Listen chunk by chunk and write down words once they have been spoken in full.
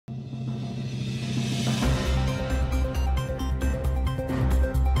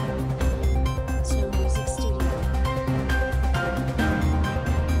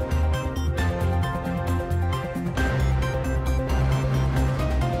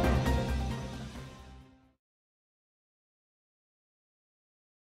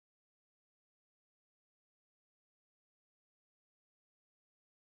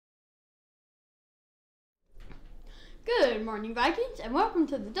Good morning, Vikings, and welcome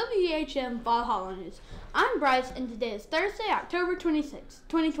to the WHM Valhalla News. I'm Bryce, and today is Thursday, October 26,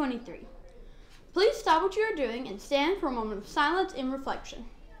 2023. Please stop what you are doing and stand for a moment of silence and reflection.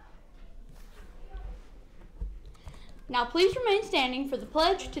 Now please remain standing for the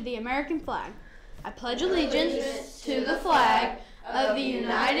pledge to the American flag. I pledge allegiance to the flag of the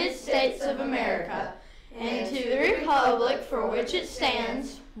United States of America and to the republic for which it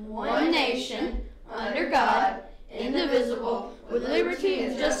stands, one nation, under God, indivisible, with liberty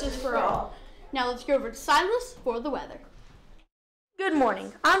and justice for all. Now let's go over to Silas for the weather. Good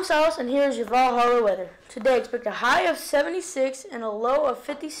morning. I'm Silas, and here's your Valhalla weather. Today, expect a high of 76 and a low of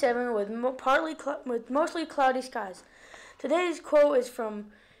 57 with mostly cloudy skies. Today's quote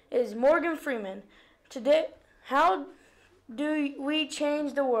is Morgan Freeman. Today, how do we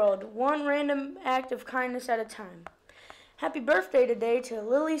change the world? One random act of kindness at a time. Happy birthday today to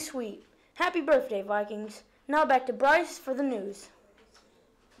Lily Sweet. Happy birthday, Vikings. Now back to Bryce for the news.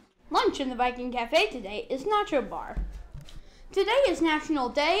 Lunch in the Viking Cafe today is Nacho Bar. Today is National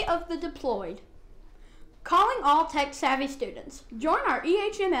Day of the Deployed. Calling all tech-savvy students. Join our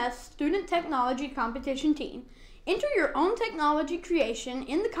EHMS Student Technology Competition team. Enter your own technology creation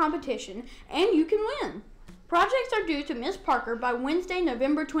in the competition, and you can win. Projects are due to Miss Parker by Wednesday,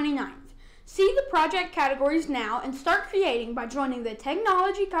 November 29th. See the project categories now and start creating by joining the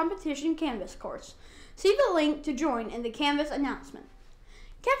Technology Competition Canvas course. See the link to join in the Canvas announcement.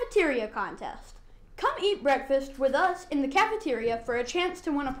 Cafeteria Contest. Come eat breakfast with us in the cafeteria for a chance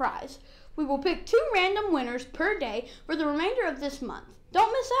to win a prize. We will pick 2 random winners per day for the remainder of this month.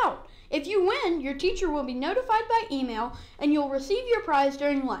 Don't miss out. If you win, your teacher will be notified by email and you'll receive your prize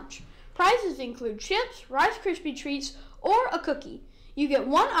during lunch. Prizes include chips, Rice Krispie treats, or a cookie. You get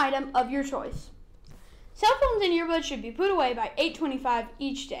 1 item of your choice. Cell phones and earbuds should be put away by 8:25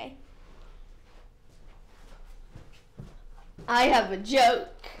 each day. I have a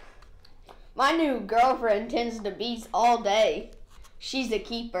joke. My new girlfriend tends to beats all day. She's a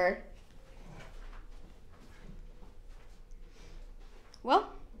keeper. Well,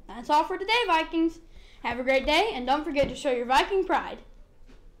 that's all for today, Vikings. Have a great day, and don't forget to show your Viking pride.